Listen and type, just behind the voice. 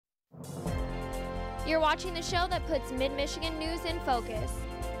You're watching the show that puts Mid-Michigan news in focus.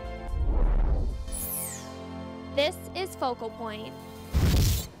 This is Focal Point.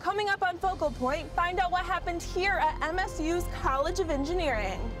 Coming up on Focal Point, find out what happened here at MSU's College of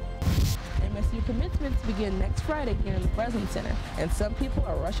Engineering. MSU commencements begin next Friday here in the Breslin Center, and some people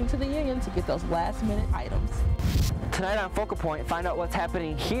are rushing to the union to get those last-minute items. Tonight on Focal Point, find out what's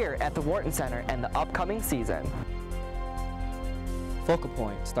happening here at the Wharton Center and the upcoming season. Focal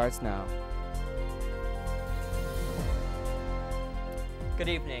Point starts now. Good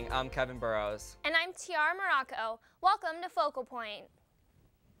evening, I'm Kevin Burrows. And I'm Tiara Morocco. Welcome to Focal Point.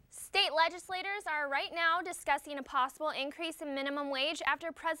 State legislators are right now discussing a possible increase in minimum wage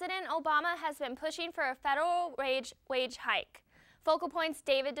after President Obama has been pushing for a federal wage hike. Focal Point's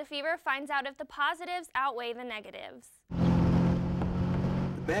David DeFever finds out if the positives outweigh the negatives.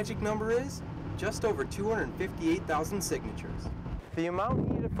 The magic number is just over 258,000 signatures. The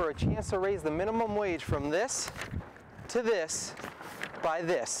amount needed for a chance to raise the minimum wage from this to this by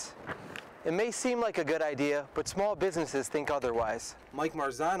this. It may seem like a good idea, but small businesses think otherwise. Mike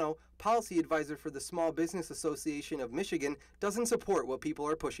Marzano, policy advisor for the Small Business Association of Michigan, doesn't support what people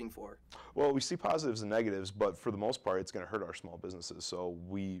are pushing for. Well, we see positives and negatives, but for the most part, it's going to hurt our small businesses. So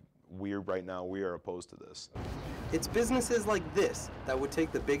right now, we are opposed to this. It's businesses like this that would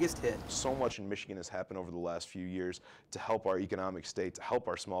take the biggest hit. So much in Michigan has happened over the last few years to help our economic state, to help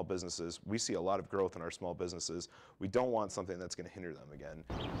our small businesses. We see a lot of growth in our small businesses. We don't want something that's going to hinder them again.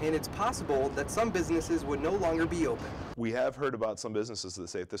 And it's possible that some businesses would no longer be open. We have heard about some businesses that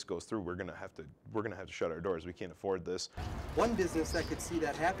say if this goes through, we're going to have to shut our doors. We can't afford this. One business that could see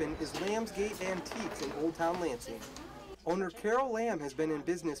that happen is Lambsgate Antiques in Old Town Lansing. Owner Carol Lamb has been in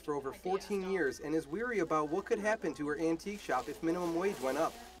business for over 14 years and is weary about what could happen to her antique shop if minimum wage went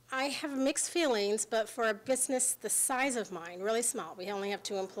up. I have mixed feelings, but for a business the size of mine, really small, we only have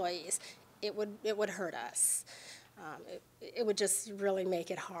 2 employees, it would hurt us. It would just really make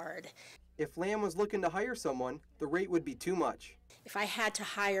it hard. If Lamb was looking to hire someone, the rate would be too much. If I had to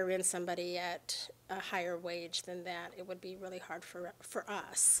hire in somebody at a higher wage than that, it would be really hard for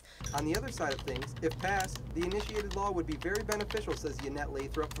us. On the other side of things, if passed, the initiated law would be very beneficial, says Yannette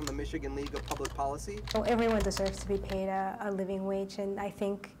Lathrop from the Michigan League of Public Policy. Well, everyone deserves to be paid a living wage, and I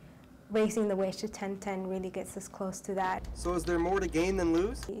think raising the wage to $10.10 really gets us close to that. So is there more to gain than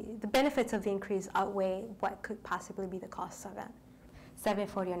lose? The benefits of the increase outweigh what could possibly be the costs of it.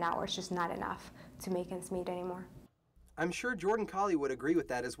 $7.40 an hour is just not enough to make ends meet anymore. I'm sure Jordan Colley would agree with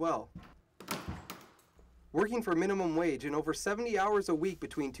that as well. Working for minimum wage and over 70 hours a week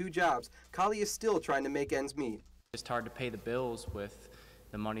between 2 jobs, Colley is still trying to make ends meet. It's hard to pay the bills with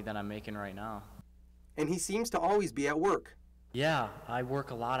the money that I'm making right now. And he seems to always be at work. Yeah, I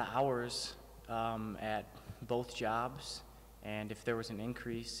work a lot of hours at both jobs, and if there was an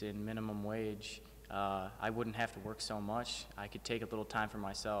increase in minimum wage, I wouldn't have to work so much. I could take a little time for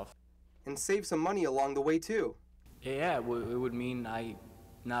myself. And save some money along the way too. Yeah, it would mean I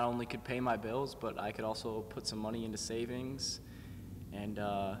not only could pay my bills, but I could also put some money into savings and,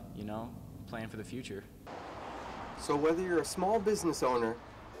 you know, plan for the future. So whether you're a small business owner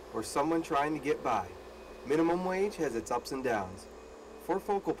or someone trying to get by, minimum wage has its ups and downs. For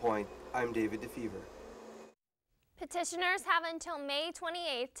Focal Point, I'm David DeFever. Petitioners have until May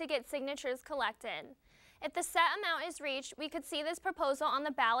 28th to get signatures collected. If the set amount is reached, we could see this proposal on the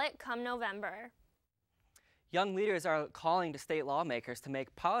ballot come November. Young leaders are calling to state lawmakers to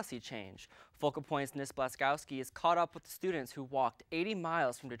make policy change. Focal Point's Nis Blaskowski is caught up with the students who walked 80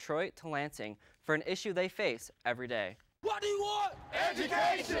 miles from Detroit to Lansing for an issue they face every day. What do you want?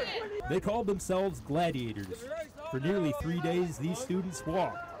 Education! They called themselves gladiators. For nearly 3 days, these students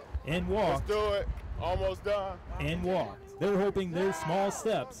walked and walked. Let's do it. Almost done. And walked. They're hoping their small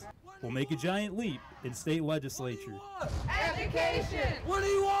steps will make a giant leap in state legislature. Education! What do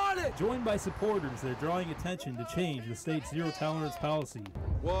you want? Joined by supporters, they're drawing attention to change the state's zero-tolerance policy.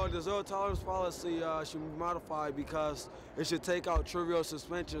 Well, the zero-tolerance policy should be modified because it should take out trivial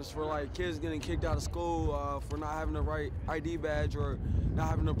suspensions for like kids getting kicked out of school for not having the right ID badge or not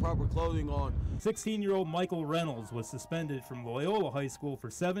having the proper clothing on. 16-year-old Michael Reynolds was suspended from Loyola High School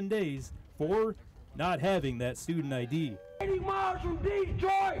for 7 days for not having that student ID. 80 miles from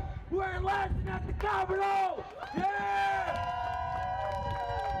Detroit, we're in Lansing at the Capitol! Yeah!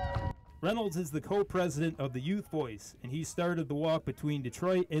 Reynolds is the co-president of the Youth Voice, and he started the walk between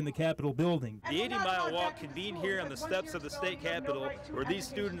Detroit and the Capitol building. The 80-mile walk convened here on the steps of the state capitol, where these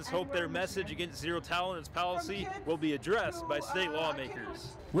students hope their message against zero-tolerance policy will be addressed by state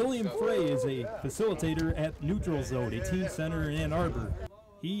lawmakers. William Frey is a facilitator at Neutral Zone, a teen center in Ann Arbor.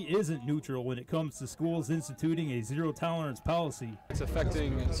 he isn't neutral when it comes to schools instituting a zero-tolerance policy. It's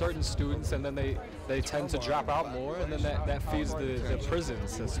affecting certain students, and then they tend to drop out more, and then that feeds the prison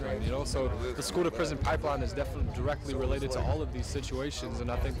system, you know? So the school-to-prison pipeline is definitely directly related to all of these situations, and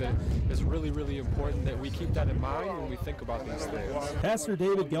I think that it's really, really important that we keep that in mind when we think about these things. Pastor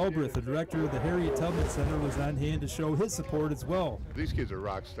David Galbraith, the director of the Harriet Tubman Center, was on hand to show his support as well. These kids are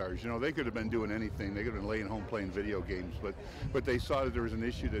rock stars. You know, they could have been doing anything. They could have been laying home playing video games, but they saw that there was an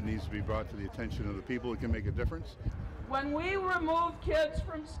issue that needs to be brought to the attention of the people who can make a difference. When we remove kids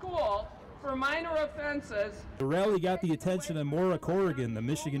from school for minor offenses. The rally got the attention of Maura Corrigan, the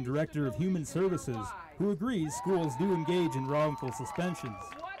Michigan Director of Human Services, who agrees schools do engage in wrongful suspensions.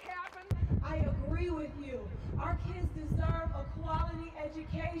 What happened? I agree with you. Our kids deserve a quality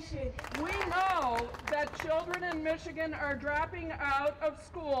education. We know that children in Michigan are dropping out of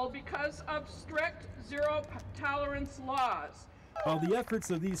school because of strict zero-tolerance laws. While the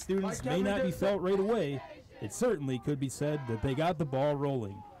efforts of these students may not be felt right away, it certainly could be said that they got the ball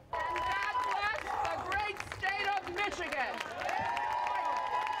rolling. And God bless the great state of Michigan.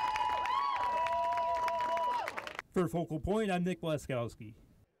 For Focal Point, I'm Nick Blaskowski.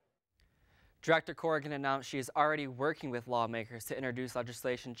 Director Corrigan announced she is already working with lawmakers to introduce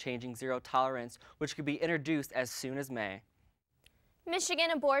legislation changing zero tolerance, which could be introduced as soon as May. Michigan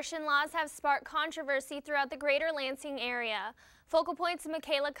abortion laws have sparked controversy throughout the greater Lansing area. Focal Point's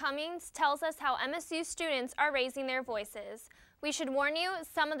Michaela Cummings tells us how MSU students are raising their voices. We should warn you,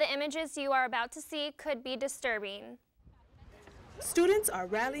 some of the images you are about to see could be disturbing. Students are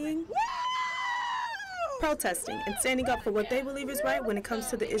rallying, protesting, and standing up for what they believe is right when it comes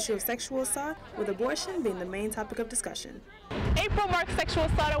to the issue of sexual assault, with abortion being the main topic of discussion. April marks Sexual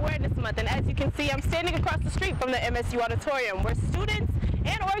Assault Awareness Month, and as you can see, I'm standing across the street from the MSU auditorium, where students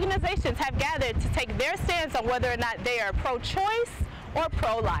and organizations have gathered to take their stance on whether or not they are pro-choice or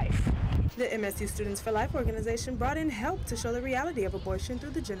pro-life. The MSU Students for Life organization brought in help to show the reality of abortion through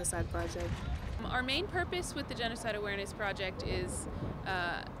the Genocide Project. Our main purpose with the Genocide Awareness Project is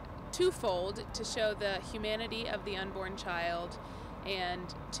twofold: to show the humanity of the unborn child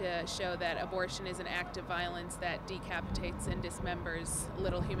and to show that abortion is an act of violence that decapitates and dismembers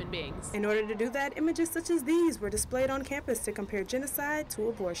little human beings. In order to do that, images such as these were displayed on campus to compare genocide to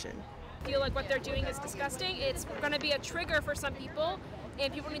abortion. I feel like what they're doing is disgusting. It's going to be a trigger for some people,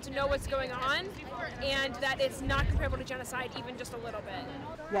 and people need to know what's going on, and that it's not comparable to genocide even just a little bit.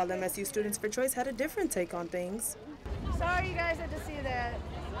 While MSU Students for Choice had a different take on things. Sorry you guys had to see that.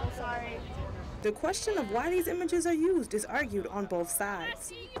 I'm sorry. The question of why these images are used is argued on both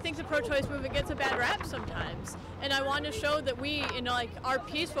sides. I think the pro-choice movement gets a bad rap sometimes, and I want to show that we, our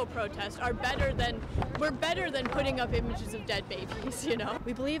peaceful protests we're better than putting up images of dead babies,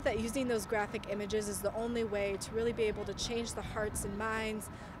 We believe that using those graphic images is the only way to really be able to change the hearts and minds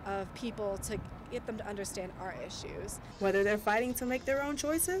of people, to get them to understand our issues. Whether they're fighting to make their own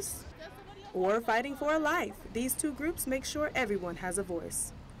choices or fighting for a life, these two groups make sure everyone has a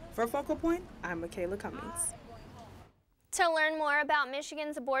voice. For Focal Point, I'm Michaela Cummings. To learn more about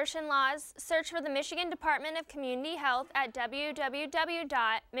Michigan's abortion laws, search for the Michigan Department of Community Health at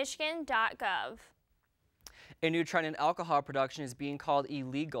www.michigan.gov. A new trend in alcohol production is being called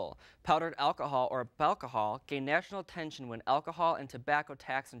illegal. Powdered alcohol, or alcohol, gained national attention when Alcohol and Tobacco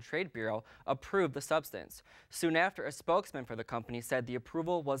Tax and Trade Bureau approved the substance. Soon after, a spokesman for the company said the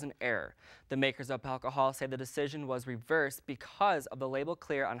approval was an error. The makers of alcohol say the decision was reversed because of the label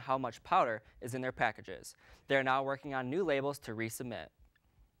clear on how much powder is in their packages. They are now working on new labels to resubmit.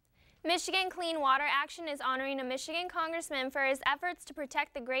 Michigan Clean Water Action is honoring a Michigan congressman for his efforts to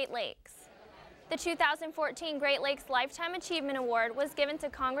protect the Great Lakes. The 2014 Great Lakes Lifetime Achievement Award was given to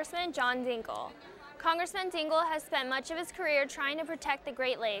Congressman John Dingell. Congressman Dingell has spent much of his career trying to protect the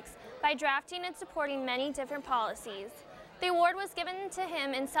Great Lakes by drafting and supporting many different policies. The award was given to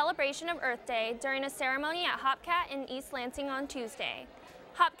him in celebration of Earth Day during a ceremony at Hopcat in East Lansing on Tuesday.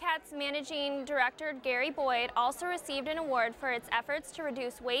 Hopcat's managing director, Gary Boyd, also received an award for its efforts to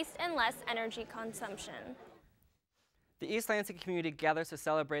reduce waste and less energy consumption. The East Lansing community gathers to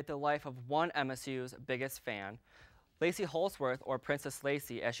celebrate the life of one MSU's biggest fan. Lacey Holsworth, or Princess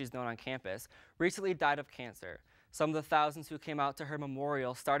Lacey as she's known on campus, recently died of cancer. Some of the thousands who came out to her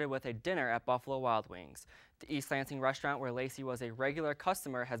memorial started with a dinner at Buffalo Wild Wings. The East Lansing restaurant where Lacey was a regular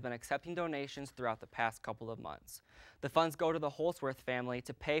customer has been accepting donations throughout the past couple of months. The funds go to the Holsworth family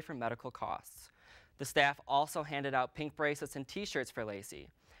to pay for medical costs. The staff also handed out pink bracelets and t-shirts for Lacey.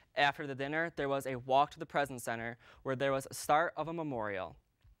 After the dinner, there was a walk to the Presence Center where there was a start of a memorial.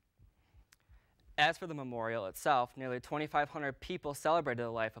 As for the memorial itself, nearly 2,500 people celebrated the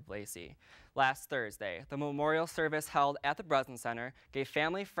life of Lacey. Last Thursday, the memorial service held at the Breslin Center gave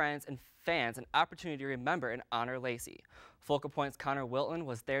family, friends, and fans an opportunity to remember and honor Lacey. Focal Point's Connor Wilton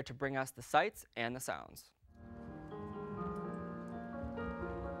was there to bring us the sights and the sounds.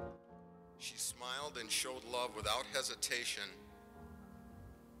 She smiled and showed love without hesitation,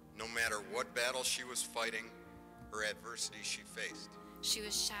 no matter what battle she was fighting or adversity she faced. She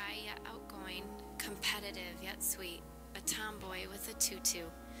was shy yet outgoing, competitive yet sweet, a tomboy with a tutu,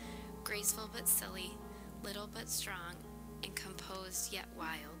 graceful but silly, little but strong, and composed yet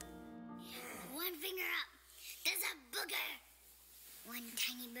wild. One finger up, there's a booger. One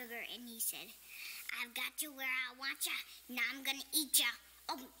tiny booger, and he said, I've got you where I want ya, now I'm gonna eat ya.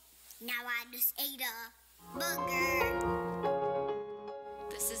 Oh, now I just ate a booger.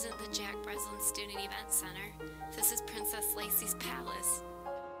 This isn't the Jack Breslin Student Event Center. This is Princess Lacey's palace.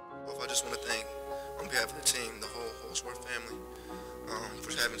 Well, I just want to thank, on behalf of the team, the whole Holsworth family,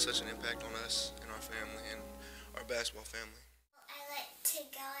 for having such an impact on us and our family and our basketball family. I like to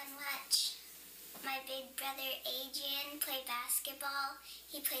go and watch my big brother Adrian play basketball.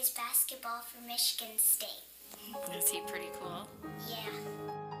 He plays basketball for Michigan State. Is he pretty cool? Yeah.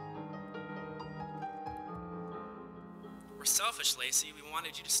 We're selfish, Lacey. We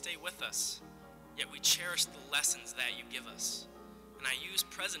wanted you to stay with us. Yet we cherish the lessons that you give us. And I use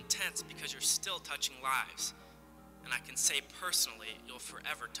present tense because you're still touching lives. And I can say personally, you'll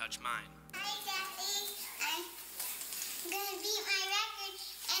forever touch mine. Hi, Daddy. I'm gonna beat my record,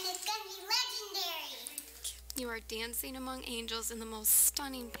 and it's gonna be legendary. You are dancing among angels in the most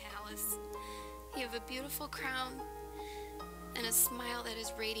stunning palace. You have a beautiful crown and a smile that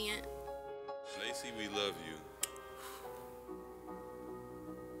is radiant. Lacey, we love you.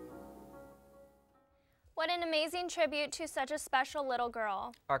 What an amazing tribute to such a special little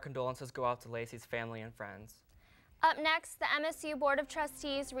girl. Our condolences go out to Lacey's family and friends. Up next, the MSU Board of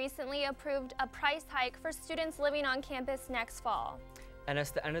Trustees recently approved a price hike for students living on campus next fall. And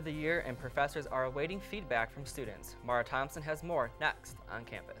it's the end of the year and professors are awaiting feedback from students. Mara Thompson has more next on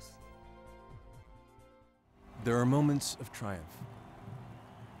campus. There are moments of triumph,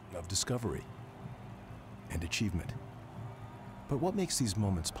 of discovery, and achievement. But what makes these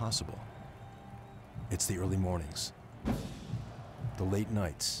moments possible? It's the early mornings, the late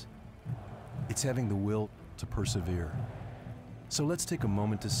nights. It's having the will to persevere. So let's take a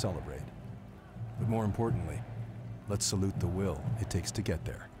moment to celebrate. But more importantly, let's salute the will it takes to get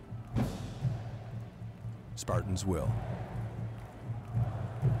there. Spartans will.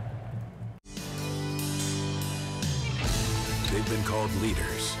 They've been called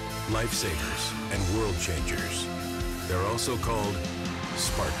leaders, lifesavers, and world changers. They're also called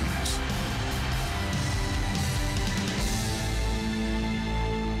Spartans.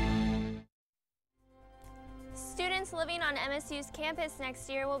 Students living on MSU's campus next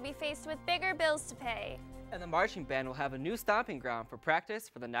year will be faced with bigger bills to pay. And the marching band will have a new stomping ground for practice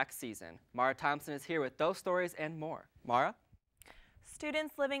for the next season. Mara Thompson is here with those stories and more. Mara?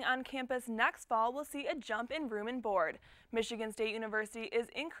 Students living on campus next fall will see a jump in room and board. Michigan State University is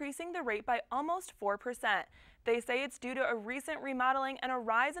increasing the rate by almost 4%. They say it's due to a recent remodeling and a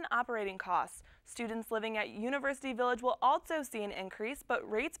rise in operating costs. Students living at University Village will also see an increase, but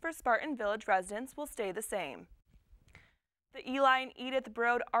rates for Spartan Village residents will stay the same. The Eli and Edith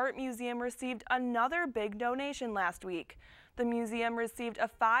Broad Art Museum received another big donation last week. The museum received a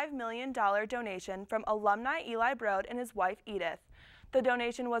 $5 million donation from alumni Eli Broad and his wife Edith. The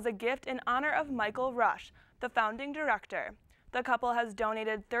donation was a gift in honor of Michael Rush, the founding director. The couple has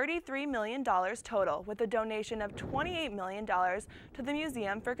donated $33 million total, with a donation of $28 million to the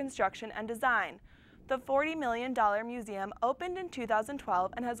museum for construction and design. The $40 million museum opened in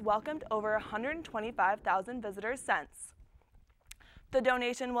 2012 and has welcomed over 125,000 visitors since. The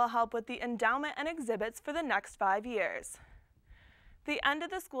donation will help with the endowment and exhibits for the next 5 years. The end of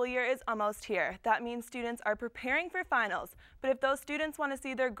the school year is almost here. That means students are preparing for finals, but if those students want to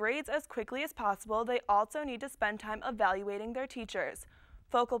see their grades as quickly as possible, they also need to spend time evaluating their teachers.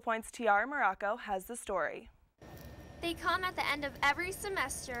 Focal Point's Tiara Morocco has the story. They come at the end of every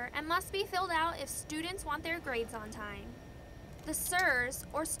semester and must be filled out if students want their grades on time. The SIRS,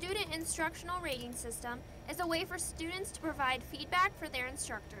 or Student Instructional Rating System, is a way for students to provide feedback for their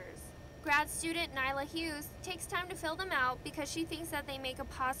instructors. Grad student Nyla Hughes takes time to fill them out because she thinks that they make a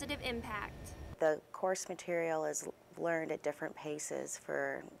positive impact. The course material is learned at different paces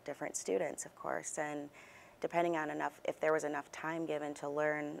for different students, of course, and depending on if there was enough time given to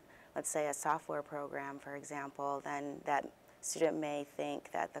learn, let's say, a software program, for example, then that student may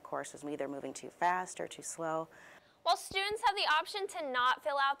think that the course was either moving too fast or too slow. While students have the option to not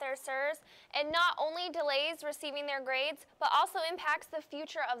fill out their SIRS, it not only delays receiving their grades, but also impacts the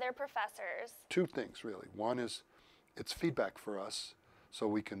future of their professors. Two things, really. One is it's feedback for us so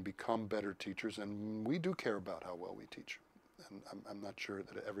we can become better teachers, and we do care about how well we teach. And I'm not sure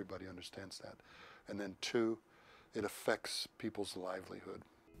that everybody understands that. And then two, it affects people's livelihood.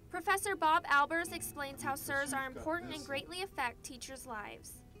 Professor Bob Albers explains how SIRS are important and greatly affect teachers'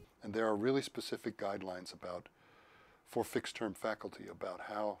 lives. And there are really specific guidelines for fixed-term faculty about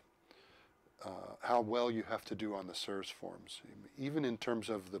how well you have to do on the SIRS forms, even in terms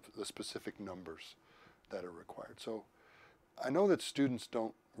of the specific numbers that are required. So I know that students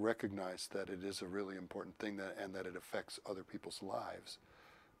don't recognize that it is a really important thing and that it affects other people's lives,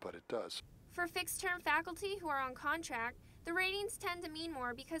 but it does. For fixed-term faculty who are on contract, the ratings tend to mean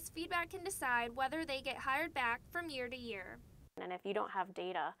more because feedback can decide whether they get hired back from year to year. And if you don't have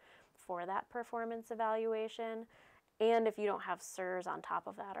data for that performance evaluation, and if you don't have SIRS on top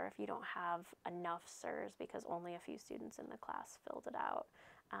of that, or if you don't have enough SIRS because only a few students in the class filled it out,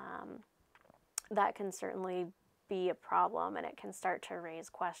 that can certainly be a problem, and it can start to raise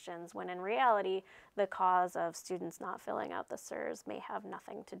questions when in reality the cause of students not filling out the SIRS may have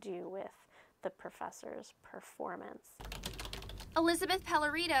nothing to do with the professor's performance. Elizabeth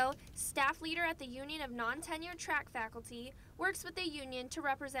Pellerito, staff leader at the Union of Non-Tenured Track Faculty, works with the union to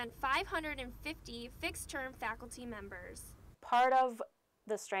represent 550 fixed-term faculty members. Part of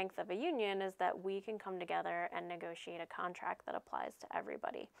the strength of a union is that we can come together and negotiate a contract that applies to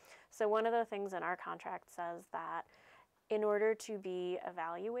everybody. So one of the things in our contract says that in order to be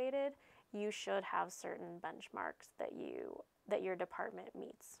evaluated, you should have certain benchmarks that your department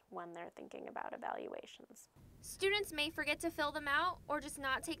meets when they're thinking about evaluations. Students may forget to fill them out or just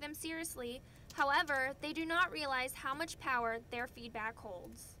not take them seriously. However, they do not realize how much power their feedback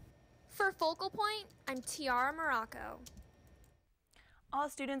holds. For Focal Point, I'm Tiara Morocco. All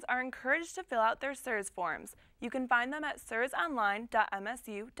students are encouraged to fill out their SIRS forms. You can find them at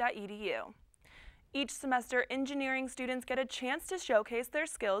sirsonline.msu.edu. Each semester, engineering students get a chance to showcase their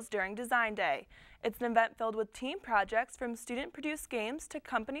skills during Design Day. It's an event filled with team projects from student-produced games to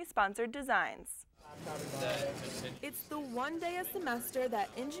company-sponsored designs. It's the one day a semester that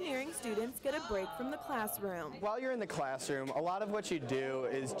engineering students get a break from the classroom. While you're in the classroom, a lot of what you do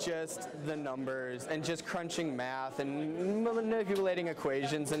is just the numbers and just crunching math and manipulating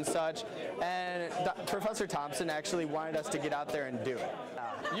equations and such. And Professor Thompson actually wanted us to get out there and do it.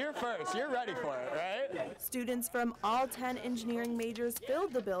 You're first. You're ready for it, right? Students from all 10 engineering majors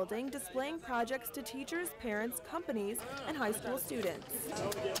filled the building, displaying projects to teachers, parents, companies, and high school students.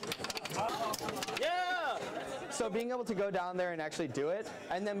 Yeah! So being able to go down there and actually do it,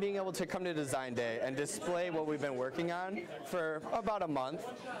 and then being able to come to Design Day and display what we've been working on for about a month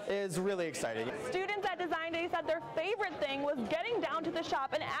is really exciting. Students at Design Day said their favorite thing was getting down to the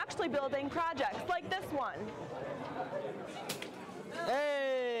shop and actually building projects like this one.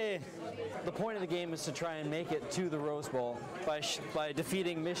 Hey! The point of the game is to try and make it to the Rose Bowl by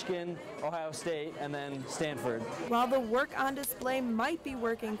defeating Michigan, Ohio State, and then Stanford. While the work on display might be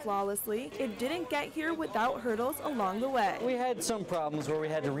working flawlessly, it didn't get here without hurdles along the way. We had some problems where we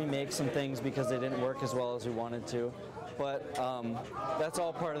had to remake some things because they didn't work as well as we wanted to, but that's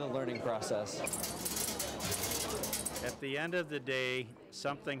all part of the learning process. At the end of the day,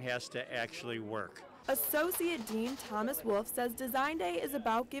 something has to actually work. Associate Dean Thomas Wolf says Design Day is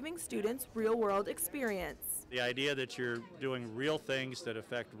about giving students real-world experience. The idea that you're doing real things that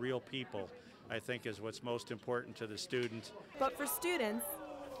affect real people, I think, is what's most important to the student. But for students,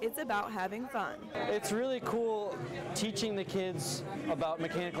 it's about having fun. It's really cool teaching the kids about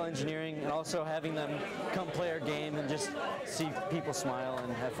mechanical engineering and also having them come play our game and just see people smile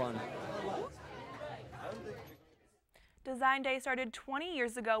and have fun. Design Day started 20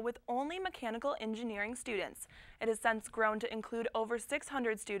 years ago with only mechanical engineering students. It has since grown to include over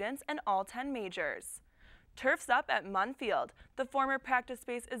 600 students and all 10 majors. Turf's up at Munn Field. The former practice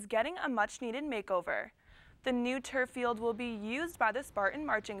space is getting a much-needed makeover. The new turf field will be used by the Spartan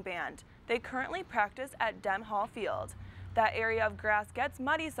Marching Band. They currently practice at Dem Hall Field. That area of grass gets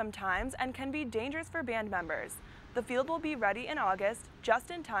muddy sometimes and can be dangerous for band members. The field will be ready in August, just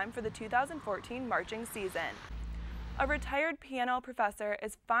in time for the 2014 marching season. A retired piano professor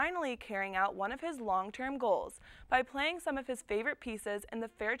is finally carrying out one of his long-term goals by playing some of his favorite pieces in the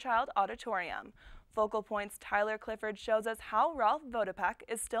Fairchild Auditorium. Focal Point's Tyler Clifford shows us how Ralph Vodopek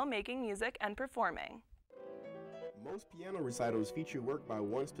is still making music and performing. Most piano recitals feature work by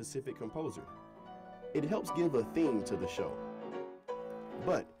one specific composer. It helps give a theme to the show.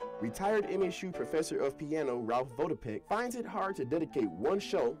 But Retired MSU professor of piano Ralph Vodopek finds it hard to dedicate one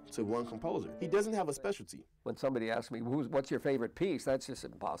show to one composer. He doesn't have a specialty. When somebody asks me, what's your favorite piece, that's just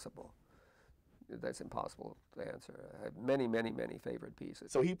impossible. That's impossible to answer. I have many, many, many favorite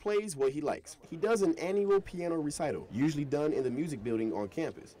pieces. So he plays what he likes. He does an annual piano recital, usually done in the music building on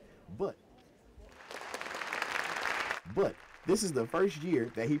campus. But this is the first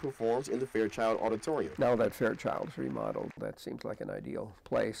year that he performs in the Fairchild Auditorium. Now that Fairchild's remodeled, that seems like an ideal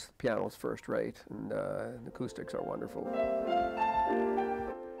place. Piano's first rate, and the acoustics are wonderful.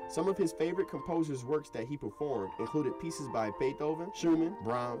 Some of his favorite composers' works that he performed included pieces by Beethoven, Schumann,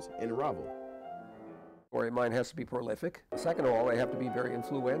 Brahms, and Ravel. Or mine has to be prolific. Second of all, they have to be very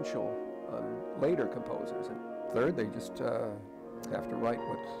influential on later composers. And third, they just have to write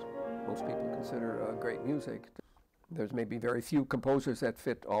what most people consider great music. There's maybe very few composers that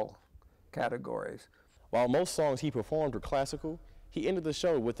fit all categories. While most songs he performed were classical, he ended the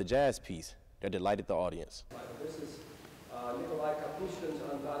show with a jazz piece that delighted the audience. This is Nikolai Kapustin's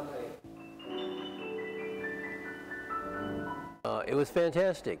Andante. It was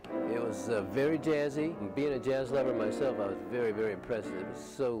fantastic. It was very jazzy. Being a jazz lover myself, I was very, very impressed. It was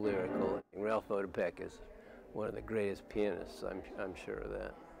so lyrical. Ralph Vodopek is one of the greatest pianists, I'm sure of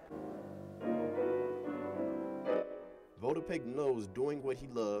that. Vodopek knows doing what he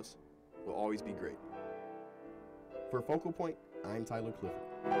loves will always be great. For Focal Point, I'm Tyler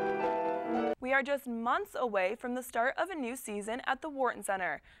Clifford. We are just months away from the start of a new season at the Wharton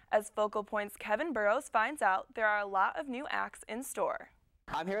Center. As Focal Point's Kevin Burrows finds out, there are a lot of new acts in store.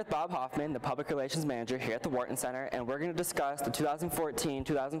 I'm here with Bob Hoffman, the Public Relations Manager here at the Wharton Center, and we're going to discuss the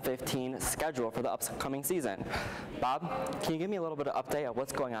 2014-2015 schedule for the upcoming season. Bob, can you give me a little bit of update on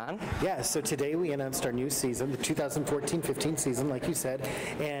what's going on? Yeah, so today we announced our new season, the 2014-15 season, like you said,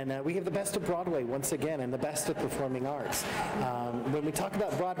 and we have the best of Broadway once again and the best of performing arts. When we talk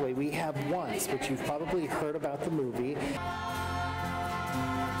about Broadway, we have Once, which you've probably heard about the movie.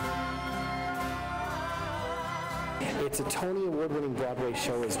 It's a Tony Award-winning Broadway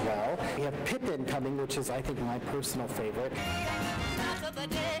show as well. We have Pippin coming, which is, I think, my personal favorite.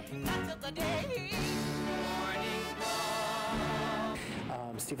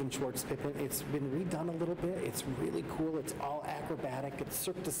 Stephen Schwartz's Pippin. It's been redone a little bit. It's really cool. It's all acrobatic. It's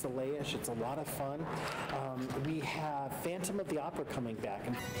Cirque du Soleil-ish. It's a lot of fun. We have Phantom of the Opera coming back.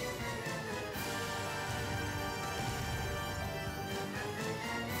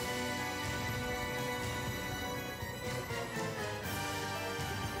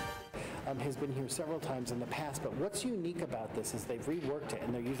 Has been here several times in the past, but what's unique about this is they've reworked it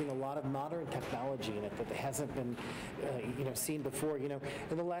and they're using a lot of modern technology in it that hasn't been seen before. In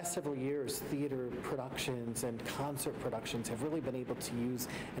the last several years, theater productions and concert productions have really been able to use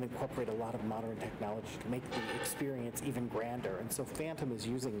and incorporate a lot of modern technology to make the experience even grander, and so Phantom is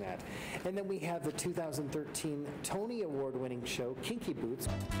using that. And then we have the 2013 Tony Award-winning show, Kinky Boots.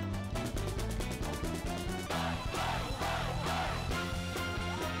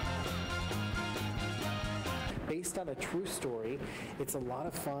 Based on a true story. It's a lot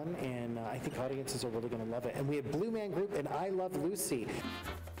of fun, and I think audiences are really going to love it. And we have Blue Man Group and I Love Lucy.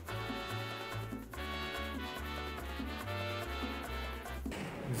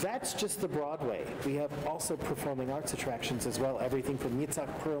 That's just the Broadway. We have also performing arts attractions as well. Everything from Yitzhak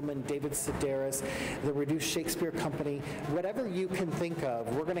Perlman, David Sedaris, the Reduced Shakespeare Company. Whatever you can think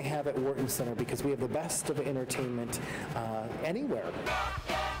of, we're going to have at Wharton Center because we have the best of entertainment anywhere.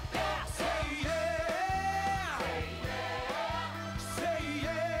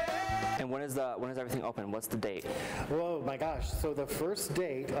 And when is everything open? What's the date? Oh my gosh. So the first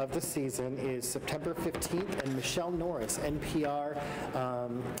date of the season is September 15th, and Michelle Norris, NPR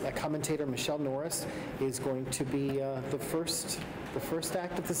commentator Michelle Norris, is going to be the first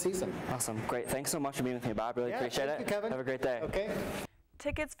act of the season. Awesome. Great. Thanks so much for being with me, Bob. Really appreciate it. Thank you, Kevin. Have a great day. Okay.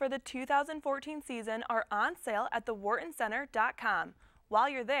 Tickets for the 2014 season are on sale at thewhartoncenter.com. While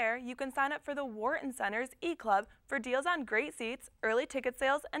you're there, you can sign up for the Wharton Center's e-club for deals on great seats, early ticket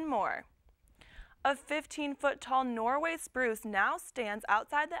sales, and more. A 15-foot-tall Norway spruce now stands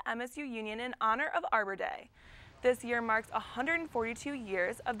outside the MSU Union in honor of Arbor Day. This year marks 142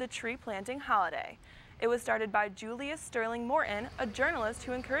 years of the tree planting holiday. It was started by Julius Sterling Morton, a journalist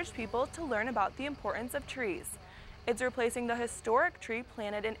who encouraged people to learn about the importance of trees. It's replacing the historic tree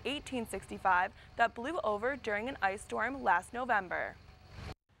planted in 1865 that blew over during an ice storm last November.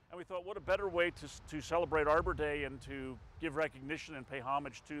 And we thought, what a better way to celebrate Arbor Day and to give recognition and pay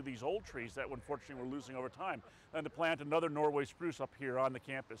homage to these old trees that unfortunately we're losing over time, than to plant another Norway spruce up here on the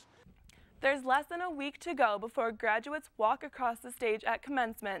campus. There's less than a week to go before graduates walk across the stage at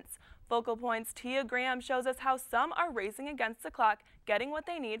commencements. Focal Point's Tia Graham shows us how some are racing against the clock, getting what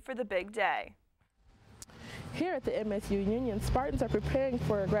they need for the big day. Here at the MSU Union, Spartans are preparing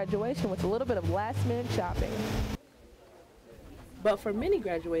for graduation with a little bit of last-minute shopping. But for many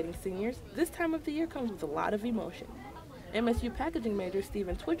graduating seniors, this time of the year comes with a lot of emotion. MSU packaging major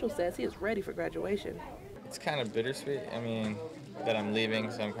Stephen Twitchell says he is ready for graduation. It's kind of bittersweet. I mean, that I'm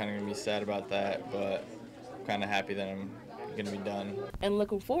leaving, so I'm kind of going to be sad about that, but I'm kind of happy that I'm going to be done. And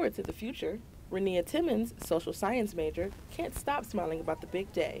looking forward to the future, Renea Timmons, social science major, can't stop smiling about the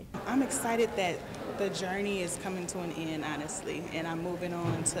big day. I'm excited that the journey is coming to an end, honestly, and I'm moving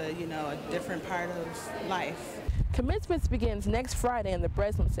on to, a different part of life. Commencements begins next Friday in the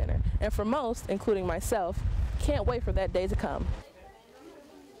Breslin Center, and for most, including myself, can't wait for that day to come.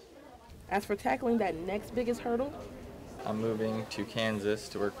 As for tackling that next biggest hurdle, I'm moving to Kansas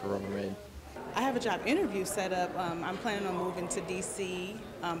to work for Rubbermaid. I have a job interview set up. I'm planning on moving to D.C.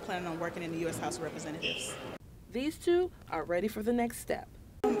 I'm planning on working in the U.S. House of Representatives. These two are ready for the next step.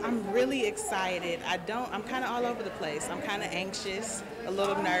 I'm really excited. I'm kind of all over the place. I'm kind of anxious, a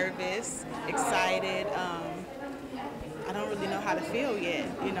little nervous, excited. I don't really know how to feel yet,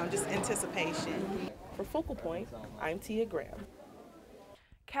 just anticipation. For Focal Point, I'm Tia Graham.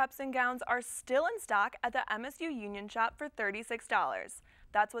 Caps and gowns are still in stock at the MSU Union Shop for $36.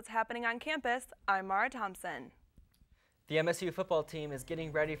 That's what's happening on campus. I'm Mara Thompson. The MSU football team is getting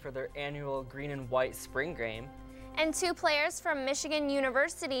ready for their annual green and white spring game. And 2 players from Michigan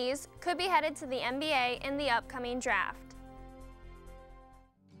universities could be headed to the NBA in the upcoming draft.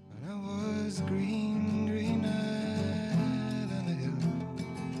 When I was greener than the hill,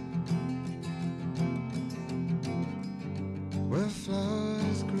 where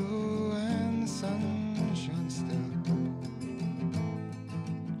flowers grew and the sun shone still.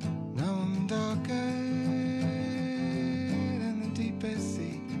 Now I'm darker than the deepest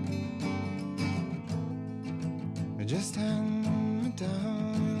sea. Just hand me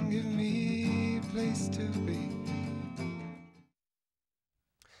down, give me a place to be.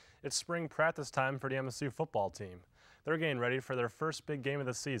 It's spring practice time for the MSU football team. They're getting ready for their first big game of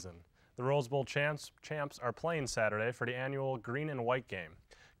the season. The Rose Bowl champs are playing Saturday for the annual green and white game.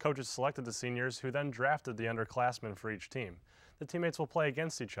 Coaches selected the seniors, who then drafted the underclassmen for each team. The teammates will play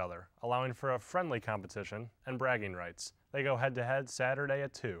against each other, allowing for a friendly competition and bragging rights. They go head-to-head Saturday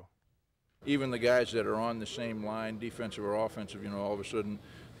at 2. Even the guys that are on the same line, defensive or offensive, all of a sudden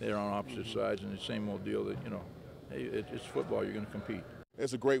they're on opposite sides, and the same old deal that, hey, it's football, you're going to compete.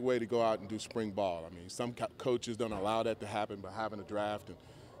 It's a great way to go out and do spring ball. I mean, some coaches don't allow that to happen, but having a draft and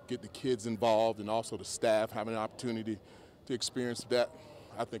get the kids involved and also the staff having an opportunity to experience that,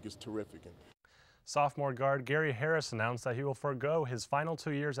 I think is terrific. Sophomore guard Gary Harris announced that he will forego his final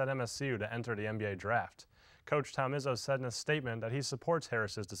 2 years at MSU to enter the NBA draft. Coach Tom Izzo said in a statement that he supports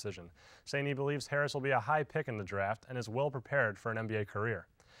Harris's decision, saying he believes Harris will be a high pick in the draft and is well prepared for an NBA career.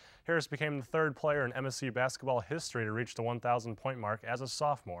 Harris became the 3rd player in MSU basketball history to reach the 1,000-point mark as a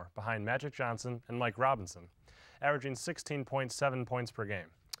sophomore, behind Magic Johnson and Mike Robinson, averaging 16.7 points per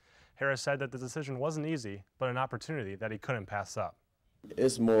game. Harris said that the decision wasn't easy, but an opportunity that he couldn't pass up.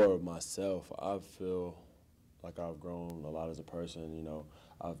 It's more of myself. I feel like I've grown a lot as a person.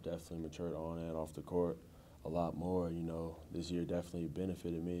 I've definitely matured on and off the court a lot more. This year definitely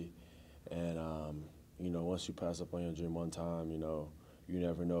benefited me. And, once you pass up on your dream one time, you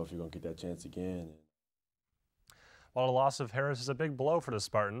never know if you're going to get that chance again. While the loss of Harris is a big blow for the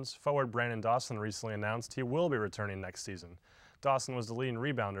Spartans, forward Brandon Dawson recently announced he will be returning next season. Dawson was the leading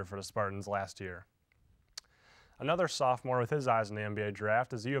rebounder for the Spartans last year. Another sophomore with his eyes on the NBA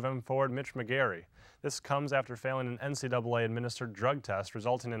draft is U of M forward Mitch McGarry. This comes after failing an NCAA-administered drug test,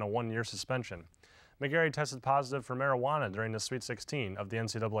 resulting in a 1-year suspension. McGarry tested positive for marijuana during the Sweet 16 of the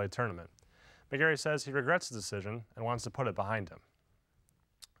NCAA tournament. McGarry says he regrets the decision and wants to put it behind him.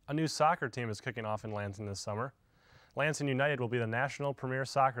 A new soccer team is kicking off in Lansing this summer. Lansing United will be the National Premier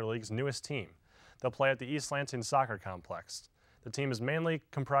Soccer League's newest team. They'll play at the East Lansing Soccer Complex. The team is mainly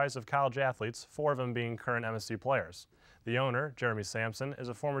comprised of college athletes, 4 of them being current MSU players. The owner, Jeremy Sampson, is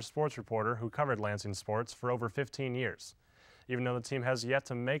a former sports reporter who covered Lansing sports for over 15 years. Even though the team has yet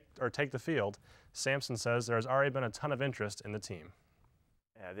to take the field, Sampson says there has already been a ton of interest in the team.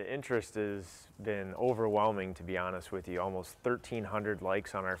 Yeah, the interest has been overwhelming, to be honest with you. Almost 1,300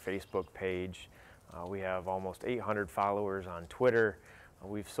 likes on our Facebook page. We have almost 800 followers on Twitter.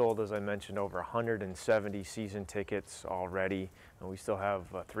 We've sold, as I mentioned, over 170 season tickets already, and we still have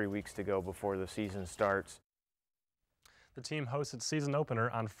 3 weeks to go before the season starts. The team hosts its season opener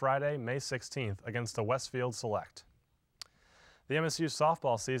on Friday, May 16th against the Westfield Select. The MSU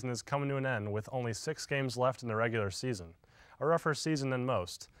softball season is coming to an end with only 6 games left in the regular season, a rougher season than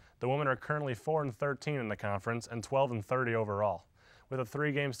most. The women are currently 4-13 in the conference and 12-30 overall. With a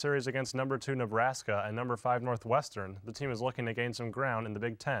 3-game series against number 2 Nebraska and number 5 Northwestern, the team is looking to gain some ground in the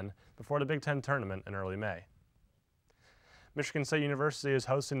Big Ten before the Big Ten tournament in early May. Michigan State University is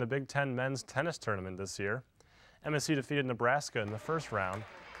hosting the Big Ten men's tennis tournament this year. MSU defeated Nebraska in the first round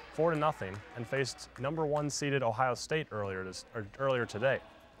 4-0 and faced number 1 seeded Ohio State earlier today.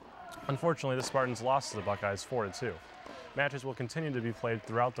 Unfortunately, the Spartans lost to the Buckeyes 4-2. Matches will continue to be played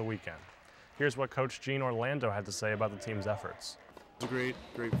throughout the weekend. Here's what Coach Gene Orlando had to say about the team's efforts. It was a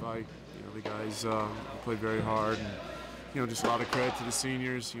great fight. You know, the guys played very hard, and just a lot of credit to the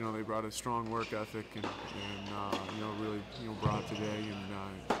seniors. They brought a strong work ethic and really brought it today,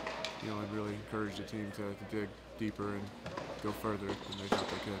 and it really encouraged the team to dig deeper and go further than they thought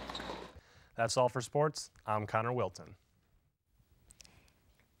they could. That's all for sports. I'm Connor Wilton.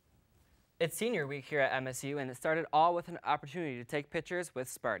 It's senior week here at MSU, and it started all with an opportunity to take pictures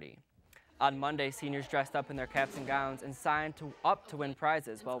with Sparty. On Monday, seniors dressed up in their caps and gowns and signed up to win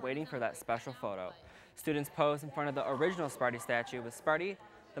prizes while waiting for that special photo. Students posed in front of the original Sparty statue with Sparty,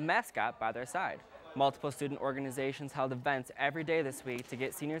 the mascot, by their side. Multiple student organizations held events every day this week to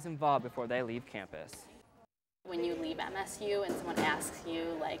get seniors involved before they leave campus. When you leave MSU and someone asks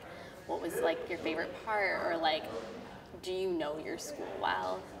you, like, what was, like, your favorite part, or, like, do you know your school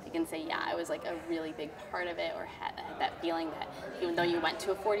well? You can say, yeah, I was, like, a really big part of it, or had that feeling that even though you went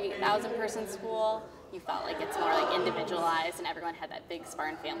to a 48,000 person school, you felt like it's more, like, individualized and everyone had that big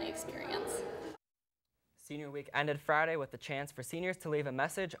Spartan family experience. Senior week ended Friday with the chance for seniors to leave a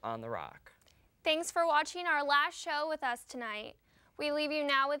message on the rock. Thanks for watching our last show with us tonight. We leave you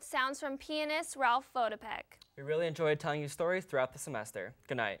now with sounds from pianist Ralph Vodopek. We really enjoyed telling you stories throughout the semester.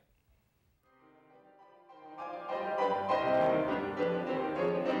 Good night.